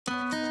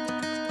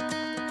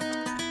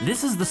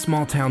This is the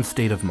small town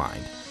state of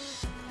mind.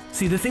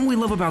 See, the thing we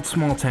love about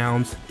small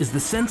towns is the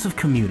sense of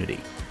community.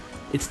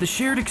 It's the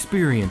shared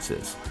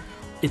experiences.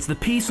 It's the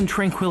peace and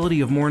tranquility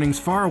of mornings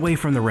far away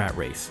from the rat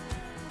race.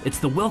 It's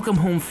the welcome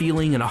home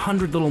feeling in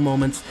 100 little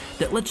moments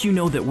that lets you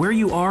know that where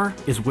you are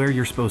is where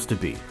you're supposed to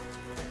be.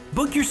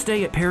 Book your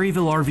stay at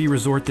Perryville RV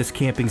Resort this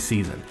camping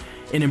season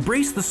and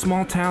embrace the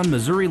small town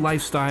Missouri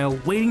lifestyle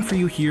waiting for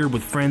you here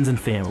with friends and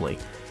family.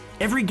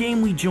 Every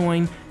game we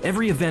join,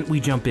 every event we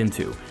jump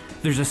into,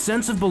 there's a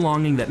sense of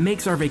belonging that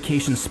makes our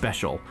vacation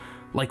special,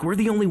 like we're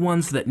the only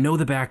ones that know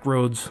the back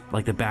roads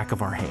like the back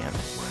of our hand.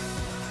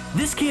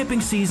 This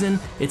camping season,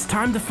 it's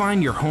time to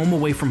find your home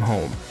away from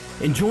home,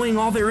 enjoying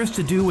all there is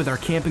to do with our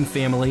camping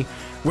family,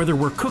 whether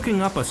we're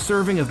cooking up a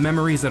serving of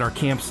memories at our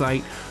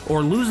campsite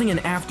or losing an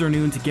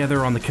afternoon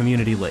together on the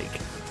community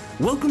lake.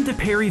 Welcome to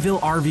Perryville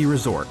RV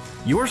Resort,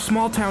 your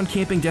small town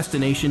camping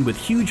destination with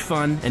huge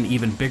fun and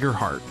even bigger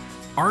heart.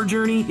 Our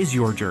journey is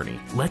your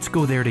journey. Let's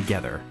go there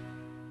together.